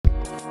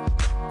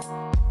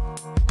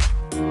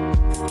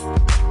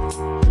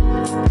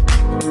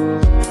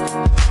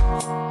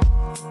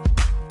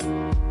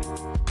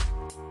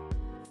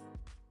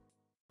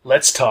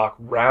let's talk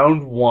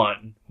round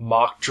 1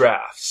 mock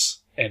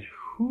drafts. And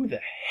who the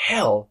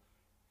hell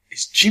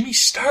is Jimmy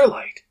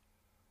Starlight?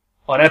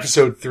 On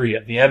episode 3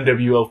 of the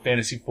MWO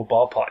Fantasy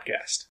Football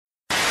Podcast.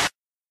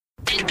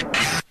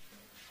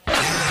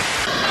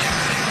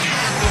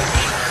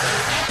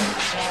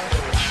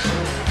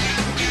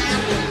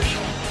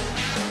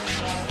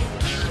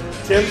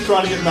 Tim's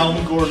trying to get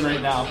Melvin Gordon right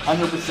now,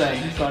 100%.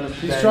 He's trying to.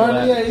 He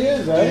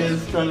is, eh? He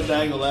is trying to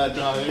dangle that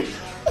dog. He's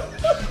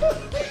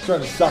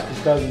trying to suck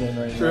his cousin in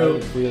right True. now. I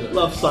can feel it.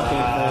 Love sucking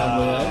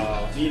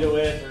family. Need a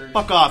win.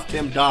 Fuck off,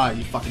 Tim. Die.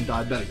 You fucking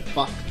diabetic.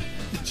 Fuck.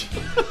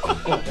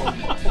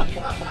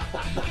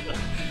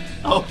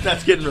 Oh,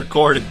 that's getting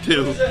recorded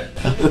too.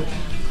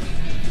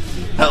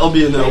 That'll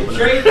be an opener.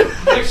 Trade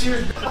next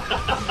year's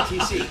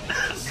TC.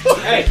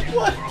 Hey,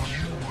 What?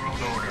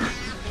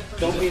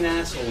 don't be an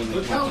asshole when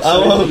they come. I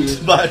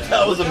won't, but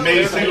that was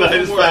amazing that I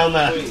just found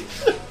that.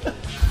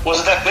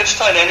 Was it that bitch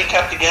tight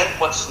handicapped again?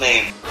 What's his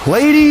name?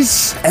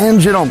 Ladies and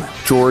gentlemen,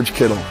 George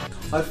Kittle.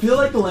 I feel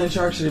like the Land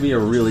Sharks are going to be a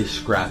really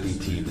scrappy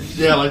team.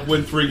 Yeah, like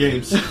win 3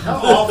 games. How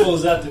awful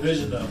is that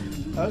division, though?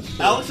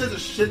 Alex has a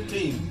shit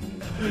team.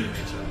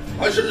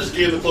 I should have just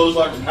gave the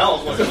clothesline from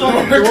Alex.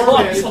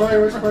 He probably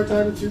works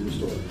part-time at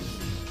Superstore.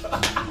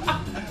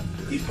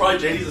 He's probably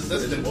JD's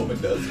assistant. Woman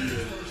does.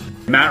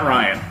 Matt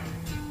Ryan.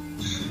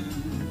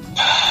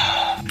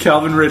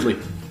 Calvin Ridley.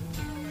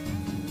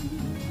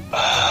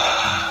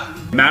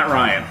 Matt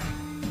Ryan.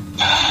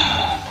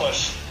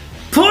 Push.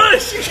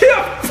 Push!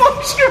 Yeah,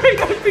 push right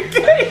out of the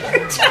gate!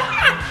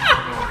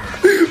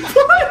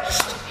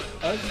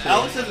 Push!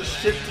 Alex has a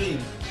shit team.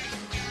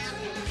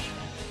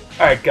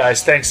 Alright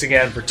guys, thanks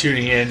again for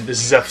tuning in.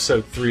 This is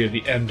episode 3 of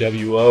the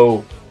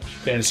MWO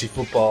Fantasy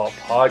Football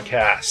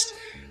Podcast.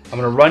 I'm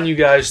going to run you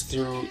guys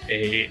through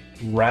a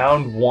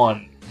round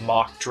 1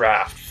 mock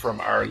draft from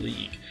our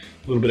league.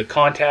 A little bit of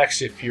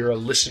context, if you're a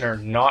listener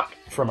not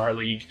from our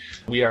league,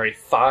 we are a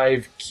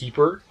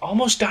 5-keeper,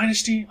 almost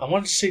dynasty. I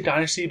wanted to say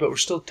dynasty, but we're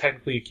still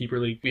technically a keeper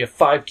league. We have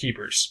 5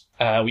 keepers.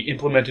 We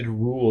implemented a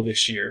rule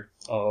this year.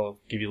 I'll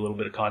give you a little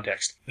bit of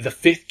context. The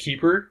 5th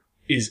keeper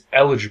is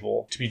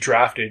eligible to be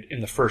drafted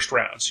in the first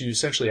round. So you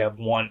essentially have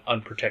 1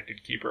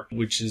 unprotected keeper,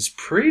 which is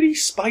pretty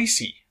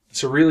spicy.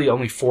 So really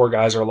only 4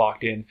 guys are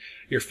locked in.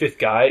 Your 5th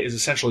guy is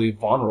essentially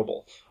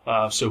vulnerable.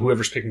 So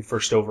whoever's picking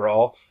first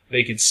overall,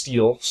 they can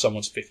steal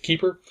someone's 5th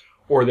keeper,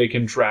 or they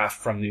can draft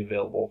from the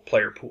available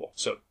player pool.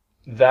 So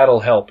that'll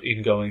help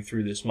in going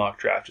through this mock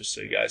draft, just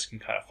so you guys can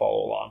kind of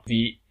follow along.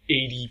 The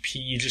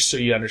ADP, just so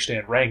you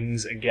understand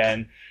rankings,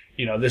 again,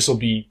 this will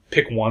be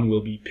pick 1 will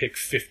be pick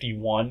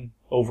 51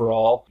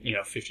 overall,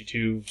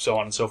 52, so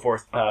on and so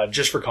forth.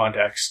 Just for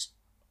context,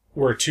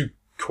 we're a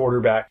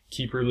 2-quarterback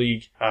keeper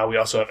league. We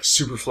also have a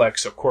super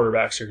flex, so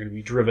quarterbacks are going to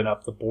be driven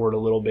up the board a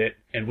little bit.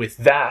 And with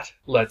that,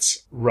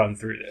 let's run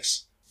through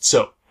this.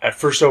 So, at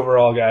first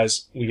overall,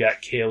 guys, we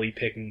got Kaylee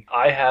picking.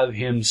 I have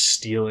him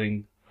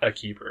stealing a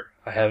keeper.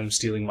 I have him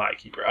stealing my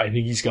keeper. I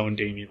think he's going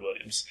Damian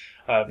Williams.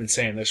 I've been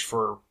saying this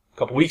for a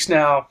couple weeks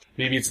now.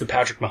 Maybe it's the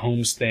Patrick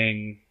Mahomes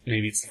thing.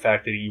 Maybe it's the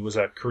fact that he was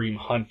a Kareem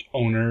Hunt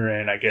owner,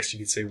 and I guess you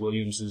could say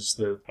Williams is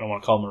I don't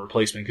want to call him a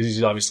replacement, because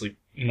he's obviously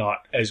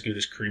not as good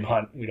as Kareem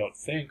Hunt, we don't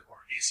think, or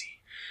is he?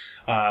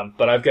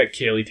 But I've got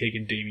Kaylee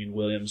taking Damian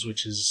Williams,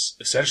 which is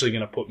essentially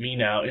going to put me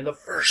now in the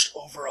first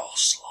overall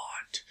slot.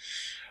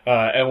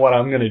 And what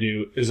I'm going to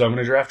do is I'm going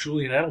to draft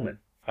Julian Edelman.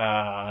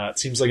 It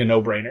seems like a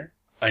no-brainer.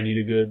 I need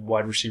a good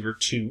wide receiver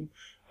 2.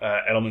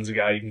 Edelman's a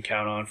guy you can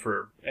count on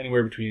for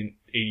anywhere between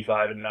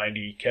 85 and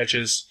 90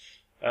 catches.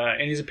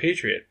 And he's a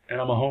Patriot,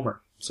 and I'm a homer.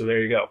 So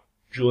there you go.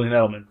 Julian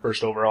Edelman,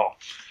 first overall.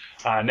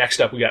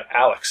 Next up, we got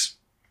Alex.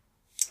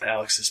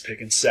 Alex is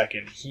picking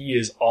 2nd. He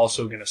is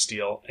also going to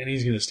steal, and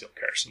he's going to steal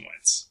Carson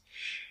Wentz.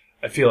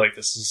 I feel like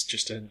this is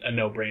just a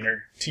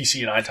no-brainer. TC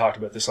and I talked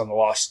about this on the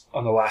last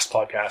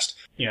podcast.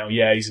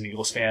 Yeah, he's an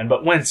Eagles fan,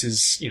 but Wentz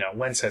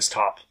has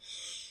top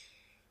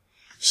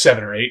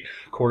 7 or 8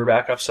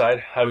 quarterback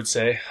upside, I would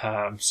say.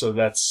 So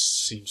that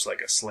seems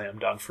like a slam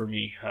dunk for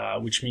me,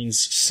 which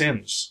means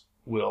Sims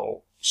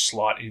will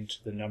slot into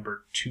the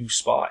number 2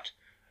 spot.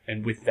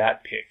 And with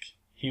that pick,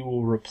 he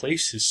will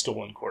replace his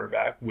stolen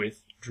quarterback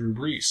with Drew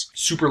Brees.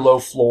 Super low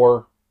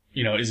floor.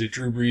 Is it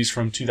Drew Brees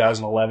from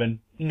 2011?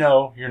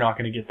 No, you're not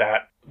going to get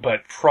that,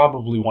 but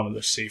probably one of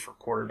the safer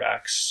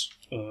quarterbacks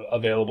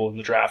available in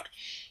the draft.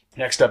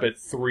 Next up at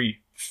 3,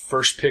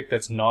 first pick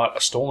that's not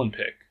a stolen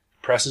pick.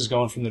 Press is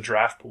going from the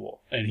draft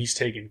pool, and he's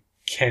taking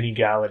Kenny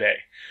Galladay.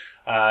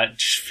 It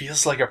just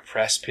feels like a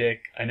Press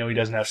pick. I know he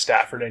doesn't have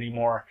Stafford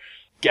anymore.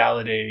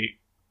 Galladay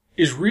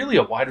is really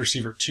a wide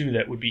receiver 2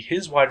 that would be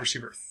his wide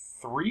receiver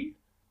 3.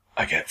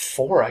 I get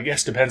 4, I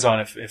guess, depends on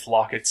if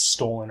Lockett's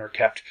stolen or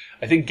kept.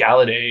 I think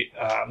Galladay,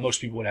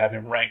 most people would have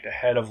him ranked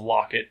ahead of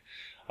Lockett.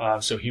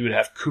 So he would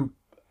have Cooper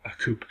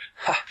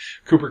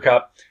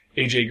Kupp,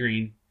 AJ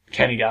Green,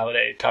 Kenny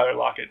Galladay, Tyler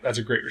Lockett. That's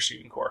a great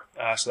receiving core.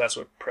 So that's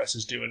what Press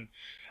is doing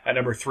at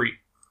number 3.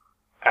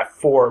 At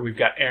 4, we've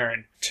got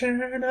Aaron.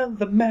 Turn of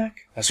the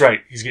Mac. That's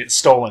right, he's getting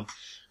stolen.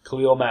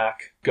 Khalil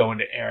Mack going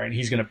to Aaron.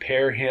 He's going to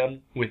pair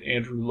him with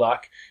Andrew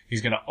Luck.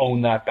 He's going to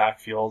own that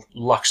backfield.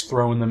 Luck's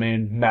throwing them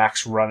in.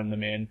 Mack's running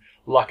them in.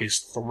 Luck is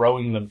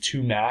throwing them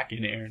to Mack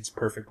in Aaron's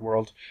perfect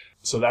world.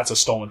 So that's a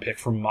stolen pick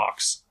from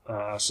Mox.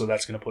 So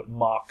that's going to put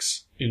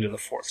Mox into the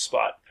 4th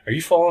spot. Are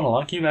you following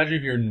along? Can you imagine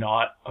if you're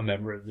not a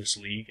member of this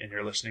league and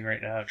you're listening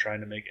right now and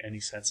trying to make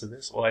any sense of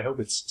this? Well, I hope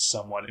it's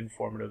somewhat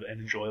informative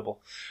and enjoyable.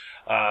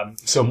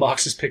 So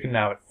Mox is picking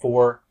now at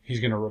 4.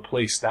 He's going to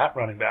replace that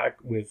running back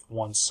with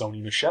one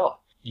Sony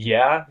Michel.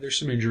 Yeah, there's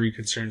some injury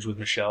concerns with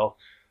Michel,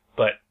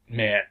 but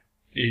man,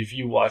 if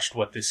you watched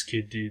what this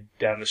kid did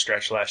down the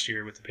stretch last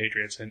year with the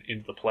Patriots and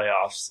into the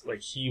playoffs, like,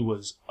 he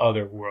was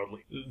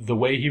otherworldly. The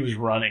way he was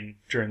running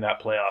during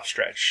that playoff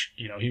stretch,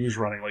 you know, he was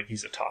running like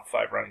he's a top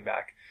 5 running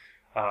back.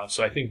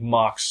 So I think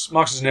Mox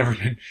has never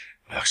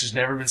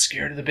been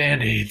scared of the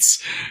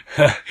Band-Aids.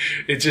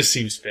 It just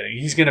seems fitting.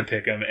 He's going to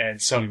pick him, and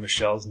Sony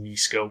Michel's knee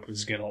scope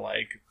is going to,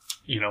 like,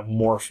 you know,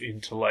 morph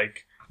into,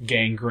 like,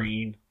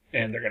 gangrene,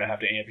 and they're going to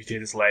have to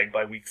amputate his leg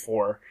by week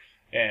 4.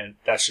 And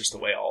that's just the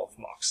way all of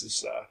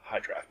Mox's high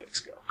draft picks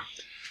go.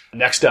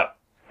 Next up,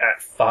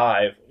 at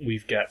 5,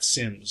 we've got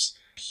Sims.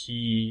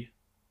 He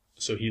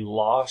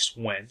lost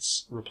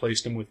Wentz,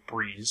 replaced him with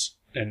Breeze,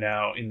 and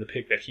now in the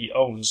pick that he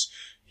owns,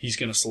 he's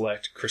going to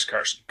select Chris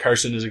Carson.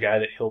 Carson is a guy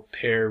that he'll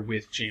pair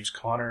with James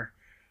Conner.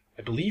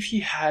 I believe he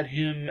had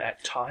him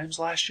at times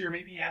last year.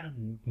 Maybe he had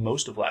him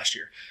most of last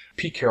year.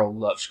 Pete Carroll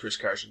loves Chris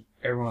Carson.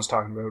 Everyone was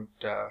talking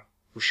about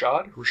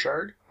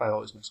Richard? I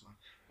always mix him up.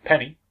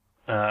 Penny.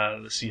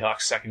 The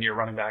Seahawks second-year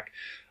running back,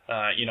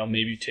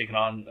 maybe taking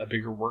on a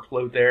bigger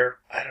workload there.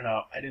 I don't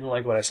know. I didn't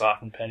like what I saw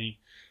from Penny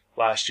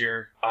last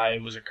year. I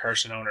was a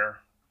Carson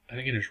owner, I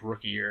think in his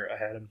rookie year. I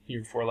had him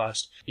year before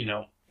last.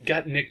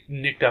 Got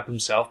nicked up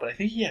himself, but I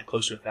think he had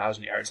close to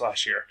 1,000 yards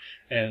last year.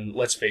 And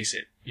let's face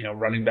it,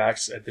 running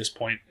backs at this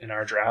point in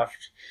our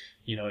draft,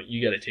 you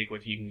got to take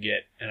what you can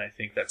get. And I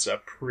think that's a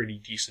pretty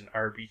decent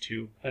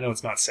RB2. I know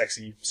it's not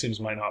sexy.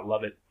 Sims might not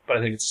love it, but I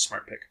think it's a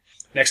smart pick.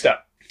 Next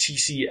up,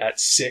 TC at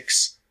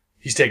 6.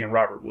 He's taking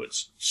Robert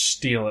Woods,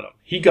 stealing him.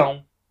 He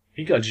gone.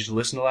 Did you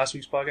listen to last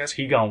week's podcast?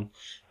 He gone.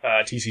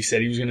 TC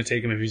said he was going to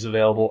take him if he's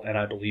available, and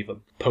I believe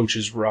him.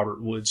 Poaches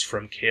Robert Woods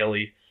from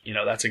Caley.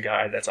 That's a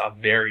guy that's a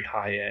very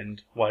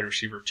high-end wide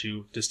receiver,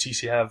 too. Does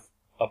TC have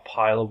a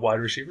pile of wide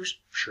receivers?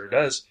 Sure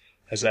does.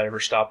 Has that ever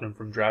stopped him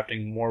from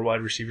drafting more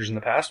wide receivers in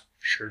the past?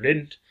 Sure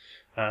didn't.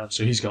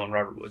 So he's going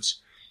Robert Woods,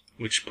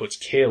 which puts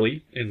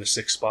Caley in the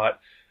 6th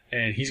spot.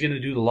 And he's going to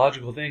do the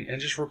logical thing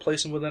and just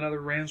replace him with another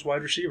Rams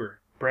wide receiver,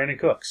 Brandon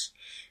Cooks.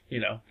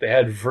 They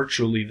had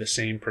virtually the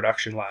same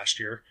production last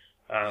year,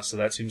 so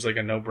that seems like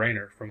a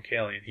no-brainer from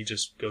Caley, and he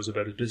just goes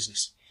about his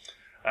business.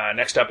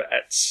 Next up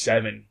at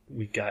 7,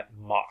 we got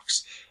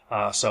Mox.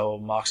 So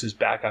Mox is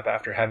back up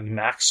after having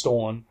Max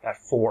stolen at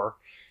 4.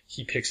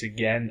 He picks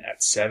again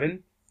at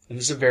 7, and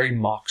this is a very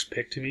Mox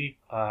pick to me.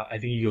 I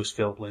think he goes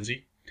Philip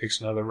Lindsay,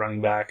 takes another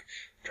running back,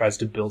 tries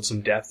to build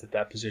some depth at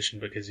that position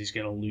because he's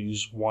going to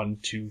lose 1,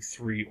 2,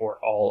 3, or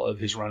all of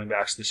his running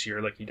backs this year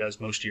like he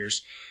does most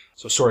years.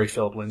 So sorry,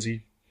 Philip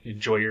Lindsay.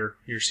 Enjoy your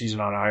season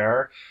on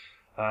IR.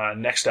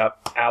 Next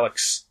up,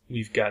 Alex.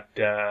 We've got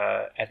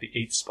at the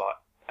 8th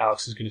spot.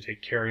 Alex is going to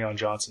take Kerryon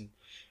Johnson.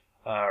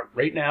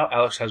 Right now,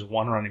 Alex has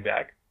one running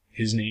back.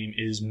 His name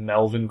is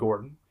Melvin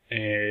Gordon,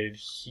 and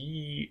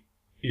he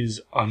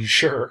is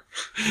unsure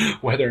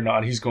whether or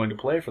not he's going to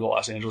play for the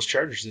Los Angeles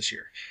Chargers this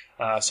year.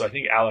 So I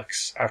think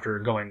Alex, after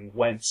going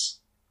Wentz,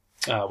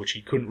 which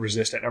he couldn't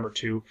resist at number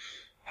 2,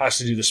 has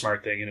to do the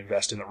smart thing and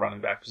invest in the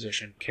running back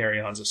position.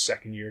 Kerryon's a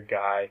second-year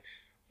guy.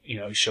 He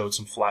showed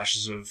some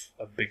flashes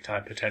of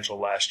big-time potential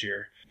last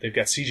year. They've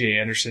got C.J.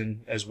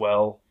 Anderson as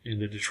well in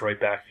the Detroit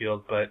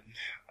backfield, but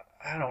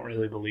I don't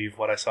really believe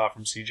what I saw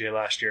from C.J.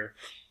 last year.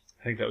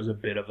 I think that was a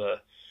bit of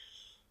a,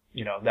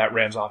 that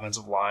Rams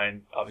offensive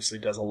line obviously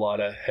does a lot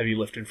of heavy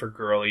lifting for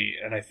Gurley,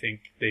 and I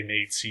think they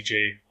made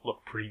C.J.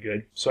 look pretty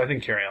good. So I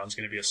think Kerryon's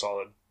going to be a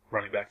solid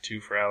running back too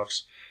for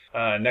Alex.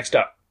 Next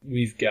up,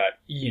 we've got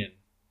Ian,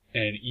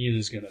 and Ian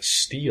is going to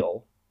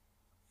steal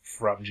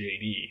from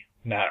JD,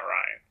 Matt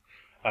Ryan.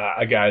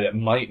 A guy that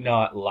might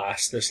not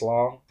last this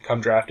long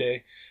come draft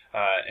day,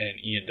 and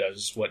Ian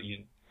does what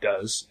Ian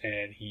does,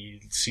 and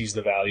he sees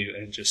the value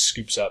and just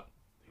scoops up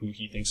who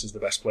he thinks is the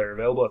best player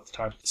available at the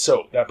time.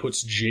 So that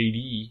puts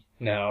JD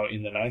now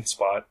in the 9th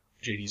spot.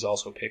 JD's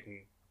also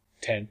picking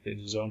 10th in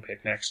his own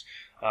pick next.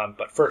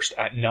 But first,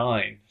 at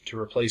 9, to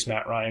replace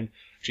Matt Ryan,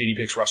 JD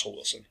picks Russell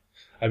Wilson.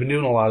 I've been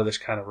doing a lot of this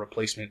kind of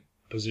replacement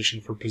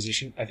position for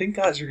position. I think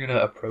guys are going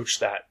to approach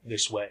that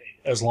this way,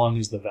 as long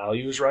as the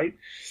value is right.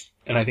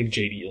 And I think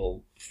JD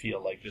will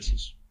feel like this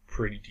is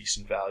pretty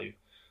decent value.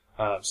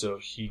 So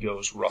he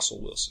goes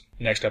Russell Wilson.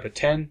 Next up at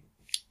 10,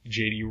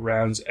 JD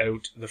rounds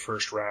out the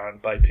first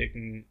round by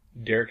picking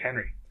Derrick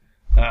Henry.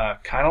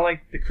 Kind of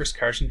like the Chris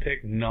Carson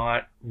pick,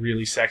 not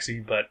really sexy,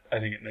 but I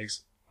think it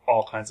makes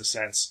all kinds of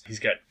sense. He's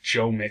got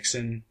Joe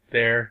Mixon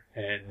there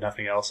and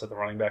nothing else at the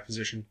running back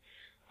position.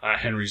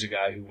 Henry's a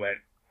guy who went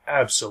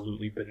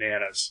absolutely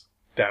bananas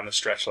down the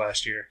stretch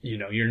last year.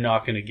 You're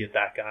not going to get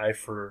that guy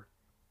for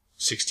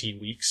 16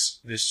 weeks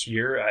this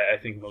year. I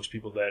think most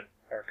people that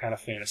are kind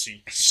of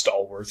fantasy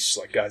stalwarts,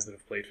 like guys that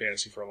have played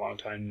fantasy for a long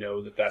time,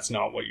 know that that's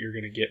not what you're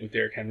going to get with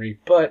Derrick Henry.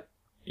 But,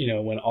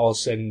 when all is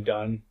said and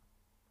done,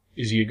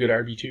 is he a good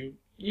RB2?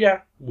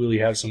 Yeah. Will he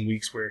have some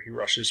weeks where he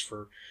rushes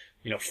for,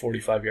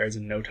 45 yards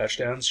and no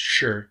touchdowns?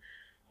 Sure.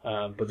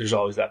 But there's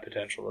always that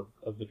potential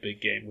of the big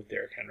game with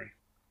Derrick Henry.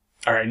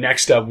 All right,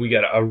 next up, we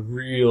got a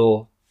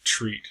real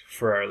treat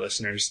for our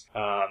listeners.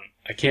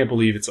 I can't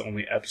believe it's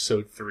only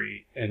episode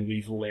 3, and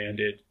we've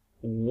landed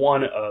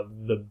one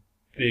of the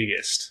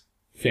biggest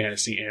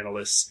fantasy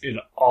analysts in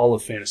all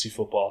of fantasy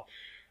football.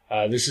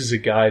 This is a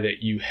guy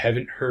that you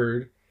haven't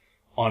heard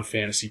on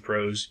Fantasy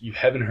Pros. You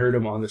haven't heard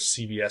him on the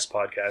CBS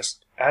podcast.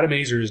 Adam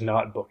Azer is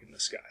not booking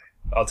this guy.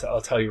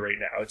 I'll tell you right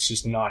now. It's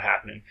just not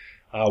happening.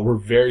 We're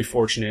very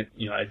fortunate.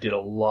 I did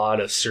a lot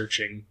of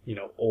searching,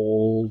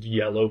 old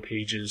yellow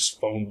pages,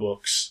 phone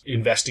books,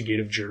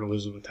 investigative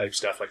journalism type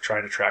stuff, like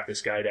trying to track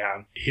this guy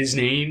down. His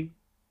name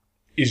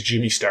is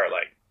Jimmy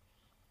Starlight,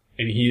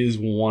 and he is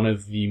one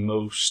of the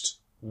most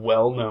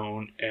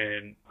well-known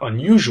and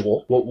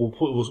unusual, we'll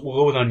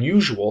go with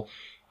unusual,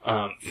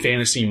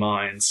 fantasy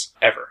minds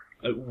ever.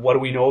 What do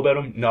we know about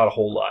him? Not a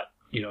whole lot.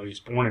 He was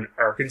born in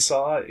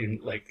Arkansas in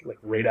like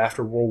right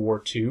after World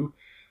War II.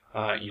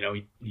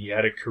 He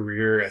had a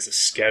career as a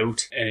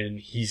scout, and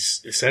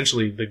he's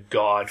essentially the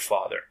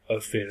godfather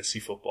of fantasy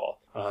football.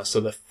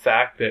 So the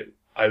fact that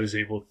I was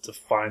able to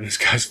find this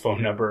guy's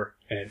phone number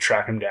and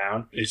track him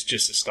down is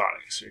just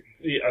astonishing.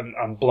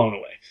 I'm blown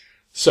away.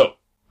 So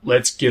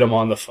let's get him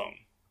on the phone.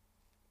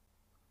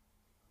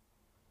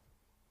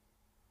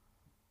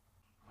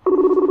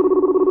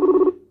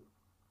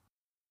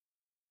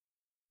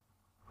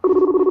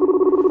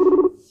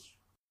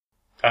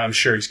 I'm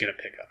sure he's going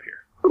to pick up here.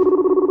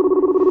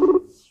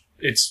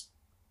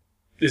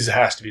 This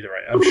has to be the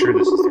right. I'm sure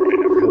this is the right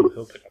number.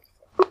 He'll pick up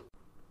the phone.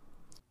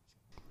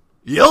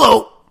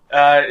 Hello.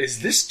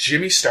 Is this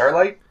Jimmy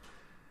Starlight?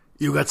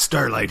 You got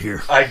Starlight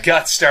here. I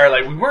got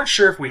Starlight. We weren't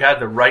sure if we had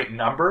the right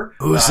number.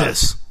 Who's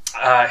this?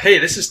 Hey,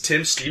 this is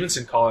Tim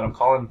Stevenson calling. I'm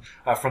calling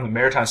from the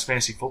Maritimes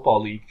Fantasy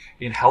Football League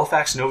in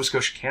Halifax, Nova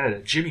Scotia,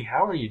 Canada. Jimmy,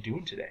 how are you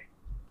doing today?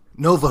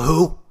 Nova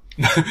who?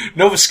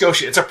 Nova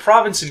Scotia. It's a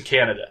province in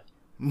Canada.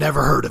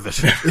 Never heard of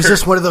it. Is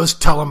this one of those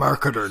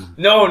telemarketer?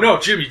 No,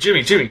 Jimmy.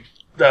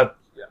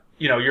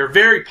 You're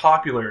very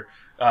popular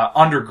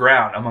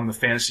underground among the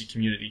fantasy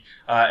community.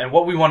 And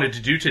what we wanted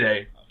to do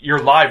today,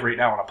 you're live right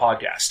now on a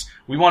podcast.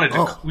 We wanted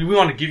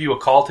to give you a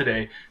call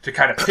today to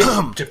kind of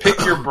pick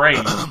your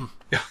brain.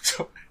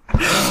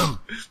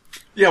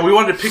 Yeah, we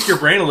wanted to pick your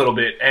brain a little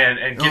bit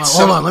and get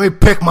some. Hold on, let me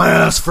pick my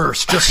ass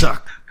first. Just a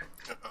sec.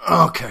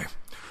 Okay.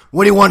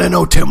 What do you want to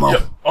know, Timo?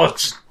 Yeah.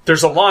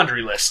 There's a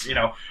laundry list.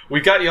 We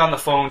got you on the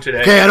phone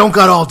today. Okay, I don't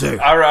got all day.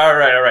 All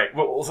right.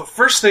 Well,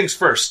 first things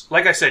first.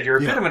 Like I said, you're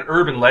a bit of an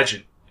urban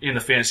legend in the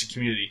fantasy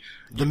community.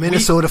 The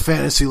Minnesota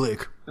Fantasy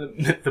League.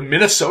 The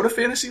Minnesota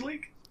Fantasy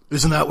League?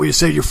 Isn't that where you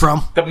say you're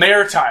from? The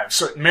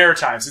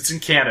Maritimes. It's in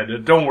Canada.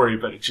 Don't worry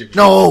about it, Jimmy.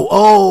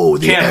 No,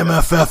 the Canada.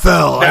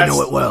 MFFL. I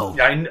know it well.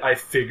 I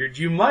figured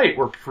you might.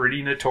 We're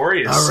pretty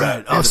notorious. All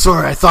right.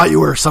 Sorry. I thought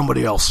you were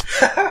somebody else.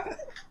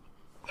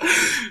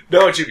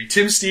 No, Jimmy.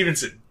 Tim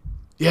Stevenson.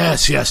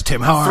 Yes,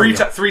 Tim. How are you?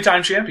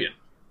 Three-time champion.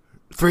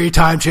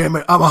 3-time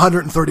champion. I'm a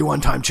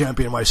 131-time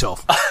champion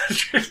myself.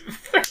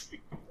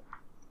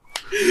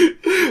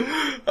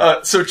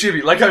 So,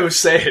 Jimmy, like I was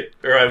saying,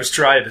 or I was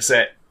trying to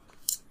say,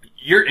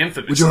 you're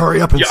infamous. Would you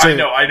hurry up and say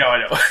it? I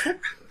know.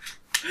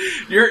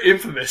 You're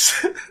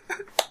infamous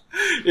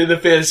in the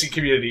fantasy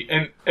community,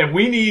 and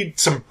we need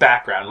some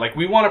background. Like,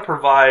 we want to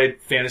provide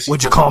fantasy.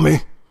 What'd you call me?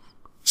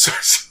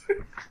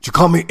 Did you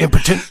call me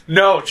impotent?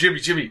 No,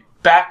 Jimmy.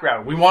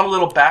 Background. We want a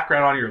little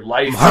background on your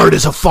life. I'm hard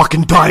as a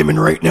fucking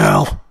diamond right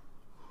now.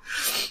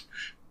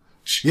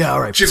 Yeah, all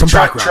right. Jimmy, some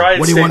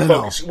background. What do you want to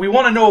know? We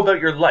want to know about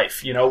your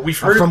life. We've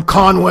heard I'm from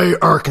Conway,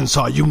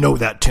 Arkansas. You know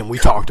that, Tim. We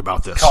talked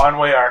about this.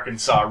 Conway,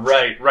 Arkansas.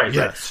 Right.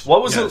 Yes.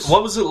 What was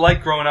it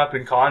like growing up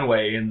in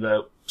Conway in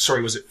the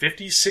was it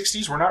 50s,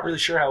 60s? We're not really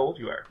sure how old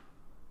you are.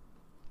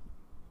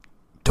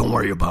 Don't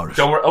worry about it.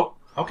 Don't worry. Oh,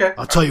 okay.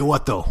 I'll tell you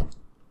what, though.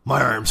 My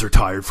arms are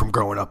tired from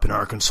growing up in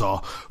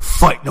Arkansas,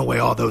 fighting away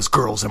all those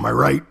girls. Am I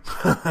right?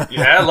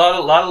 Yeah, a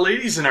lot of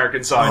ladies in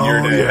Arkansas in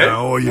your day.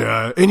 Oh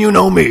yeah. And you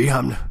know me,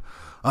 I'm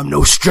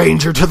no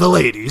stranger to the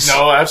ladies.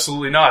 No,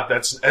 absolutely not.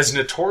 That's as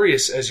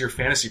notorious as your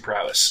fantasy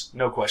prowess,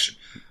 no question.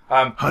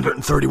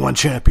 131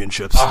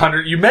 championships.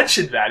 100. You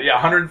mentioned that, yeah.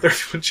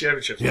 131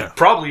 championships. Yeah.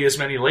 Probably as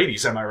many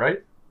ladies. Am I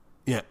right?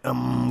 Yeah.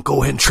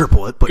 Go ahead and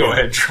triple it. But go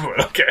ahead and triple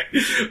it. Okay.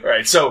 All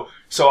right. So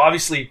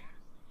obviously,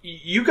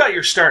 you got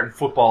your start in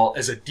football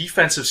as a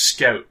defensive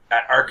scout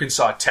at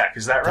Arkansas Tech.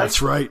 Is that right?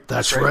 That's right.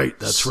 That's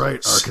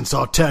right.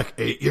 Arkansas Tech,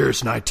 8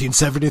 years,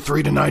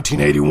 1973 to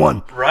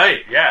 1981.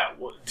 Right. Yeah.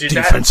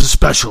 Defensive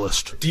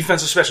specialist.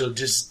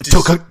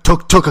 Took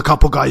a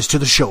couple guys to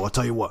the show. I'll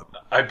tell you what.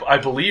 I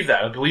believe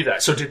that.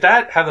 So did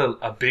that have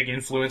a big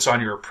influence on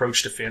your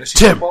approach to fantasy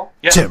Tim, football?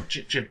 Yeah, Tim.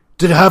 Jim.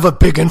 Did it have a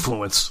big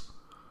influence?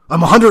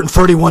 I'm a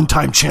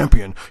 131-time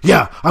champion.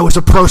 Yeah, I was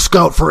a pro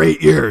scout for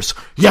 8 years.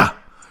 Yeah.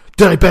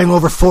 Did I bang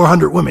over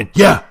 400 women?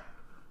 Yeah.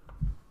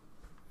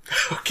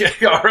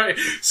 Okay, all right.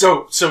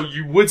 So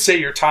you would say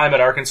your time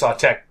at Arkansas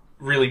Tech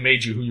really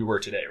made you who you were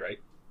today, right?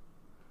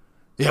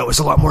 Yeah, it was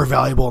a lot more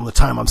valuable than the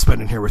time I'm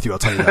spending here with you, I'll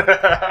tell you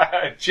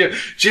that.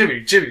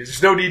 Jimmy,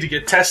 there's no need to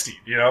get testy,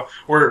 you know?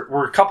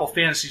 We're a couple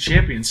fantasy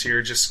champions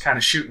here just kind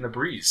of shooting the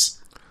breeze.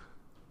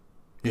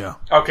 Yeah.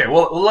 Okay,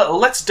 well,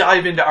 let's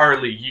dive into our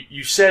league.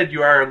 You said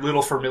you are a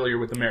little familiar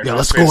with the Maritimes. Yeah,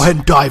 let's go ahead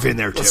and dive in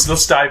there, Tim.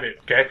 Let's dive in,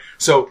 okay?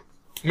 So,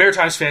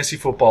 Maritimes Fantasy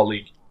Football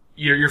League.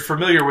 You're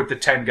familiar with the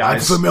 10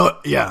 guys. I'm familiar.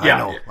 Yeah, I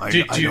know.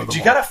 Do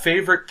you got a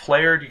favorite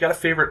player? Do you got a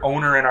favorite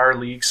owner in our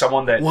league?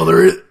 Someone that... Well,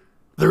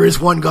 there is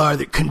one guy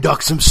that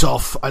conducts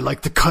himself. I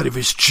like the cut of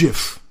his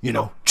jiff. You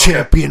know,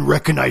 champion,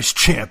 recognized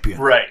champion.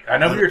 Right. I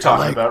know who you're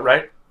talking about,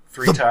 right?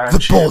 Three times.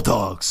 The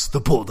Bulldogs. The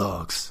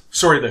Bulldogs.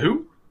 Sorry, the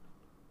who?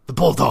 The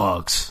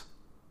Bulldogs.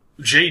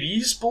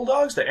 JD's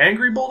Bulldogs? The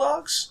Angry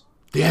Bulldogs?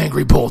 The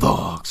Angry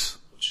Bulldogs.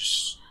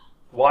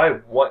 Why?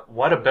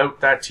 What about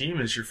that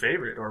team is your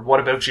favorite? Or what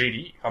about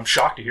JD? I'm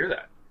shocked to hear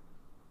that.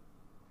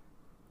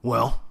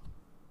 Well,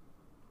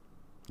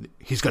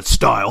 he's got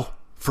style,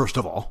 first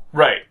of all.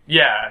 Right.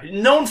 Yeah.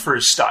 Known for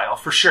his style,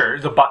 for sure.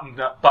 The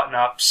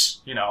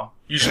button-ups, you know,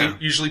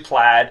 usually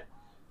plaid.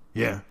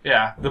 Yeah.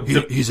 Yeah.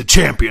 He's a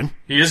champion.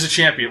 He is a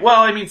champion.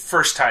 Well, I mean,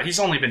 first time. He's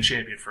only been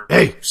champion for...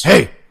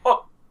 Hey!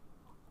 Oh.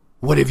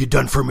 What have you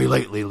done for me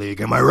lately,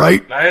 League? Am I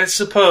right? I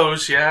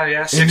suppose,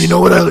 yeah. And you know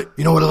what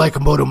I like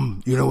about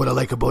him? You know what I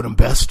like about him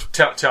best?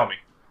 Tell me.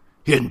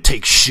 He didn't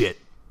take shit.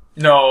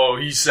 No,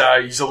 he's a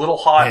little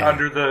hot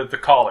under the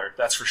collar.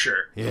 That's for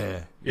sure.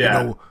 Yeah. Yeah.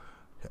 You know,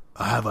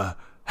 I have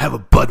a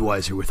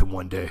Budweiser with him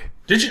one day.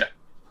 Did you?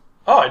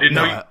 Oh, I didn't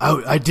know you...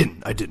 I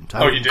didn't.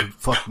 Oh, you didn't?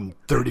 Fucking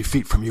 30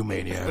 feet from you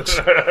maniacs.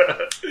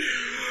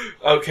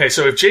 Okay,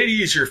 so if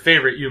JD is your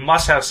favorite, you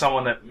must have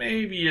someone that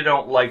maybe you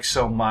don't like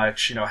so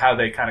much, you know, how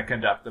they kind of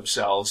conduct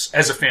themselves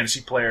as a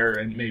fantasy player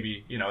and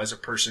maybe, you know, as a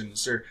person.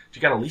 Do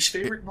you got a least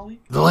favorite in the league?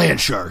 The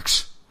Land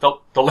Sharks. The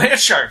Land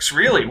Sharks,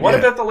 really? What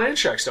about the Land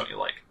Sharks don't you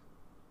like?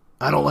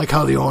 I don't like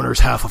how the owner's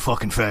half a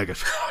fucking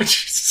faggot.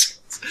 Jesus.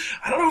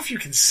 I don't know if you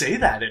can say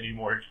that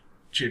anymore,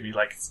 Jimmy.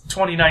 Like,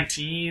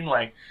 2019,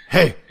 like...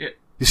 Hey,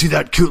 you see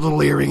that cute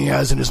little earring he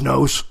has in his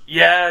nose?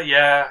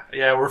 Yeah,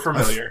 we're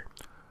familiar.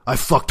 I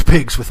fucked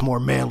pigs with more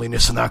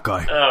manliness than that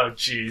guy. Oh,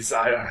 jeez.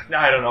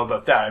 I don't know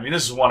about that. I mean,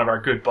 this is one of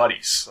our good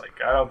buddies. Like,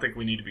 I don't think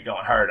we need to be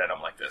going hard at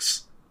him like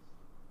this.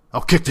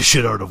 I'll kick the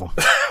shit out of him.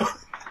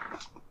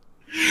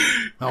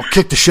 I'll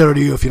kick the shit out of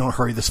you if you don't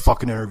hurry this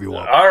fucking interview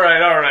up. All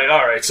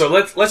right. So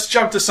let's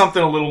jump to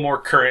something a little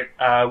more current.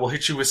 We'll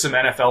hit you with some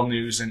NFL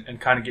news and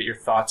kind of get your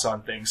thoughts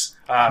on things.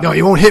 No,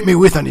 you won't hit me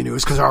with any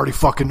news because I already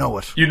fucking know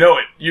it. You know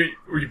it.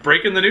 Were you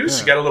breaking the news?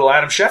 Yeah. You got a little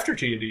Adam Schefter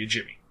to you, do you,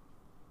 Jimmy?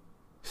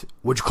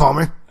 Would you call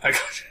me?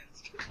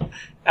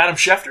 Adam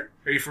Schefter?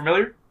 Are you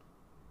familiar?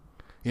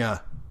 Yeah.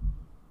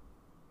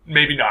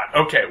 Maybe not.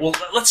 Okay, well,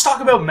 let's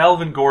talk about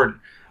Melvin Gordon.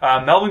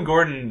 Melvin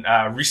Gordon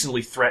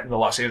recently threatened the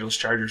Los Angeles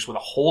Chargers with a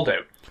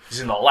holdout. He's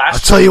in the last...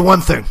 I'll tell you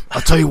one thing.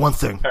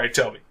 All right,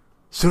 tell me.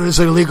 As soon as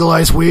they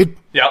legalize weed,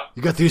 yep,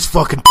 you got these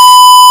fucking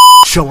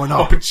showing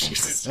up. Oh,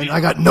 Jesus. And I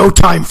got no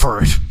time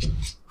for it.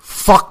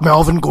 Fuck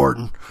Melvin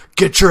Gordon.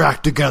 Get your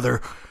act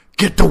together.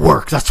 Get to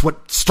work. That's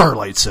what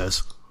Starlight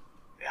says.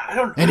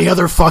 Any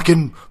other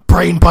fucking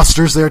brain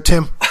busters there,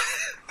 Tim?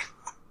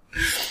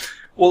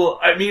 Well,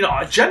 I mean,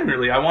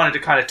 generally, I wanted to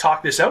kind of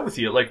talk this out with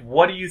you. Like,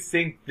 what do you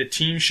think the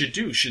team should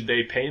do? Should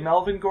they pay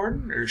Melvin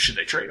Gordon, or should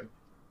they trade him?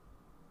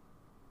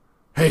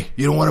 Hey,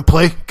 you don't want to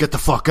play? Get the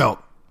fuck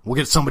out. We'll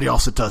get somebody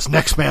else that does.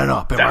 Next man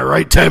up. Am I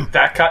right, Tim?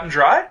 That cut and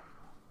dry?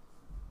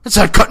 It's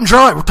that cut and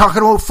dry. We're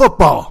talking about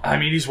football. I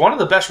mean, he's one of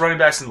the best running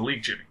backs in the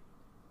league, Jimmy.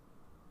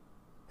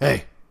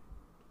 Hey.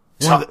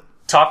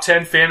 Top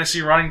 10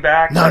 fantasy running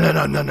back. No.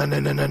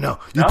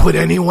 You put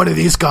any one of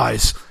these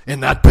guys in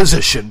that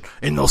position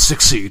and they'll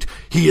succeed.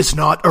 He is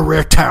not a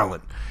rare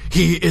talent.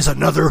 He is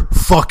another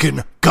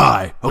fucking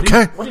guy.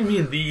 Okay? What do you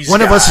mean these guys?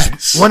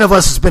 One of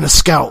us has been a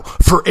scout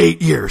for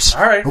 8 years.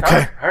 All right.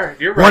 Okay? All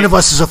right. You're right. One of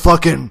us is a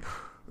fucking,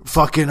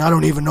 I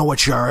don't even know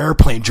what you are,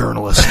 airplane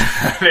journalist.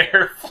 An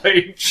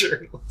airplane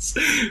journalist.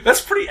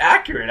 That's pretty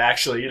accurate,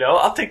 actually. You know,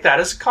 I'll take that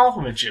as a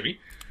compliment, Jimmy.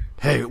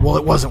 Hey, well,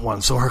 it wasn't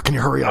one, so can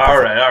you hurry up?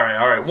 All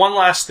right. One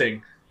last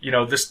thing. You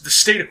know, the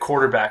state of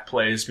quarterback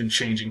play has been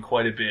changing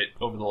quite a bit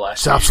over the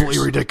last years. It's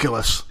absolutely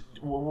ridiculous.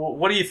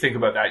 What do you think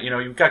about that? You know,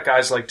 you've got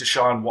guys like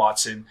Deshaun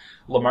Watson,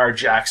 Lamar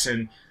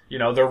Jackson. You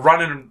know, they're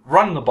running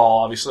the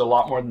ball, obviously, a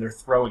lot more than they're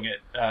throwing it.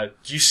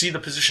 Do you see the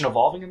position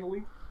evolving in the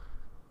league?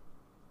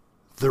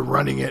 They're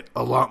running it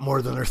a lot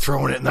more than they're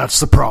throwing it, and that's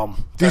the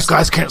problem. These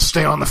guys can't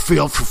stay on the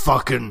field for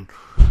fucking...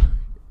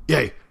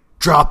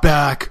 drop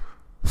back,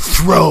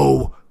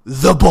 throw...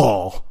 the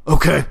ball,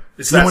 okay?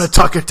 You want to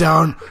tuck it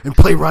down and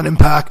play running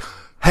back?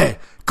 Hey,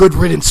 good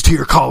riddance to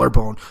your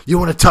collarbone. You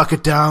want to tuck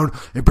it down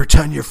and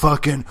pretend you're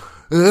fucking,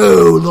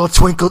 little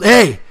twinkle.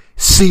 Hey,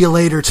 see you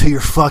later to your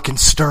fucking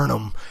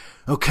sternum,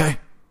 okay?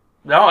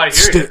 No, I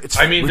hear you.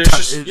 I mean, there's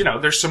just,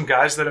 there's some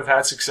guys that have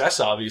had success,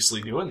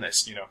 obviously, doing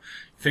this,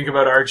 Think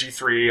about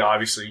RG3,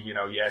 obviously,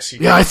 yes.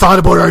 I thought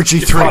about RG3.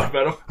 You thought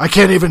about him? I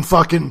can't even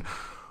fucking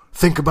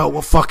think about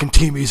what fucking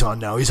team he's on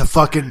now. He's a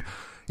fucking,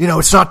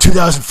 it's not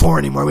 2004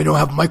 anymore. We don't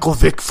have Michael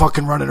Vick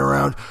fucking running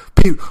around.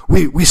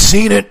 We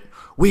seen it.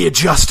 We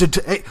adjusted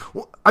to, hey,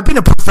 I've been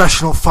a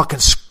professional fucking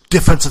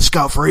defensive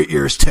scout for 8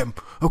 years, Tim.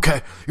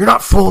 Okay? You're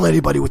not fooling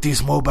anybody with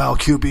these mobile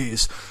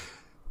QBs.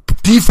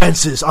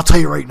 Defenses, I'll tell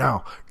you right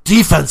now,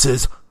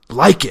 defenses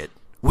like it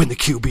when the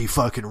QB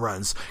fucking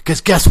runs.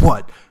 Because guess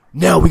what?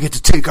 Now we get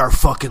to take our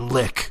fucking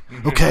lick.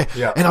 Okay?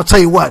 Yeah. And I'll tell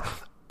you what,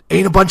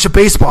 ain't a bunch of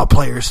baseball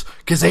players,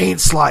 because they ain't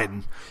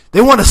sliding.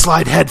 They want to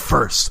slide head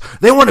first.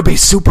 They want to be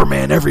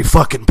Superman every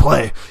fucking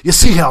play. You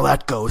see how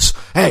that goes.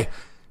 Hey,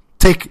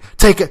 take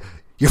it.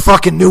 Your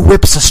fucking new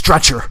whip's a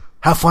stretcher.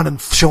 Have fun in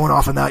showing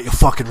off in that, you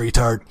fucking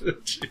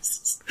retard.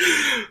 Jesus.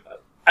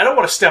 I don't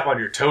want to step on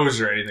your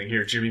toes or anything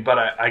here, Jimmy, but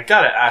I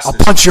gotta ask I'll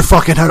this. punch your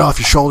fucking head off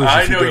your shoulders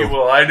I if you know do. you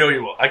will. I know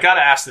you will. I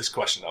gotta ask this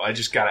question, though. I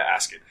just gotta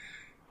ask it.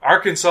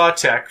 Arkansas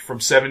Tech from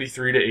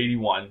 73 to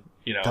 81,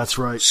 That's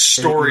right.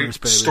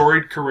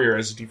 storied career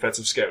as a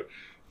defensive scout.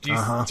 Do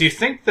you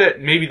think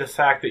that maybe the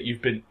fact that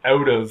you've been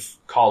out of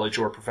college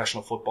or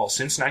professional football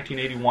since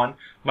 1981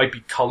 might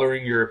be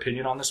coloring your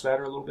opinion on this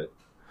matter a little bit?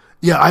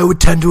 Yeah, I would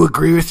tend to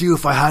agree with you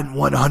if I hadn't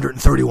won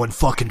 131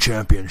 fucking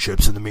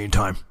championships in the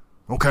meantime.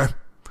 Okay?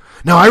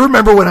 Now, I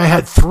remember when I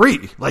had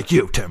 3, like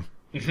you, Tim.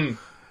 Mm-hmm.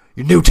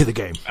 You're new to the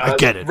game. I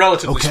get it.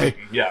 Relatively okay?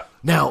 speaking, yeah.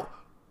 Now,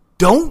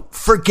 don't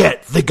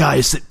forget the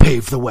guys that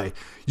paved the way.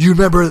 You've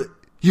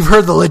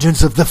heard the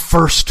legends of the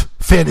first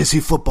fantasy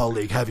football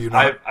league, have you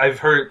not? I've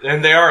heard,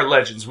 and they are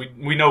legends.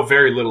 We know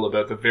very little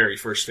about the very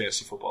first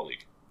fantasy football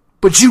league.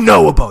 But you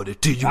know about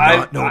it, do you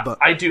not know about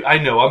it? I do. I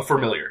know. I'm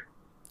familiar.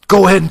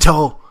 Go ahead and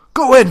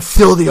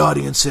fill the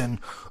audience in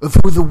of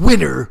who the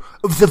winner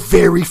of the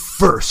very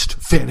first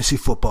fantasy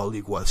football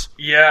league was.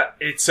 Yeah,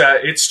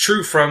 it's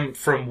true from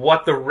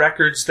what the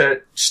records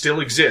that still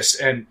exist,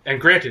 and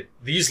granted,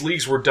 these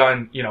leagues were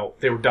done,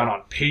 they were done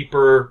on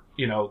paper,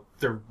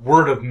 they're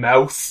word of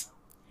mouth,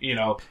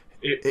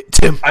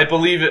 Tim. I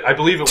believe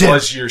it Tim,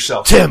 was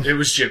yourself. Tim. It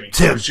was Jimmy.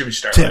 Tim. It was Jimmy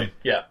Starlight. Tim.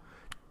 Yeah.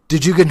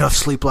 Did you get enough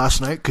sleep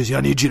last night? Because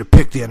I need you to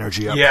pick the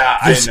energy up. Yeah,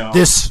 I know.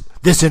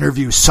 This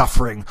interview is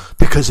suffering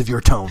because of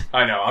your tone.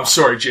 I know. I'm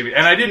sorry, Jimmy.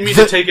 And I didn't mean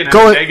to take it as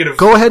go a negative.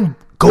 Go ahead and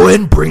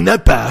bring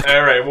that back.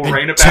 All right, we'll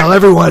rein it back. Tell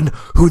everyone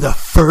who the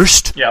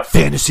first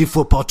fantasy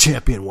football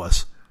champion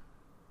was.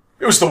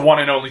 It was the one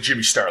and only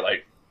Jimmy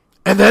Starlight.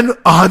 And then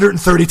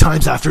 130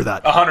 times after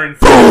that.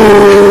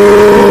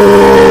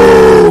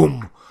 130.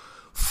 Boom!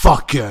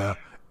 Fuck yeah.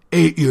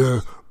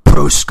 8-year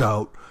pro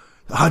scout.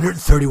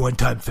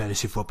 131-time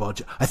fantasy football.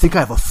 I think I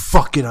have a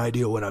fucking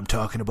idea what I'm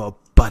talking about,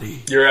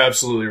 buddy. You're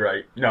absolutely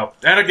right. No,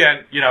 and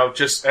again,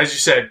 just as you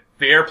said,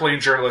 the airplane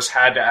journalist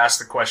had to ask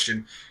the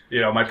question.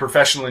 My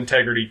professional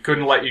integrity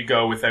couldn't let you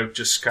go without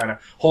just kind of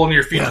holding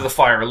your feet to the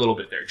fire a little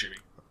bit there, Jimmy.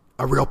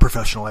 A real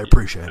professional. I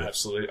appreciate it.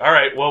 Absolutely. All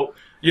right. Well,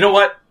 you know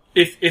what?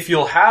 If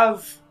you'll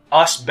have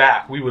us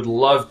back, we would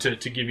love to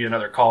give you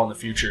another call in the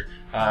future.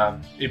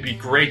 It'd be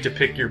great to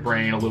pick your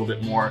brain a little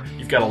bit more.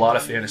 You've got a lot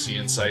of fantasy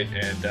insight,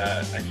 and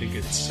I think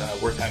it's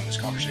worth having this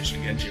conversation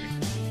again, Jimmy.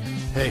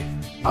 Hey,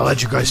 I'll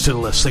add you guys to the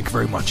list. Thank you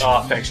very much.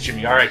 Oh, thanks,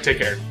 Jimmy. All right, take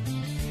care.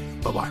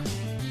 Bye-bye.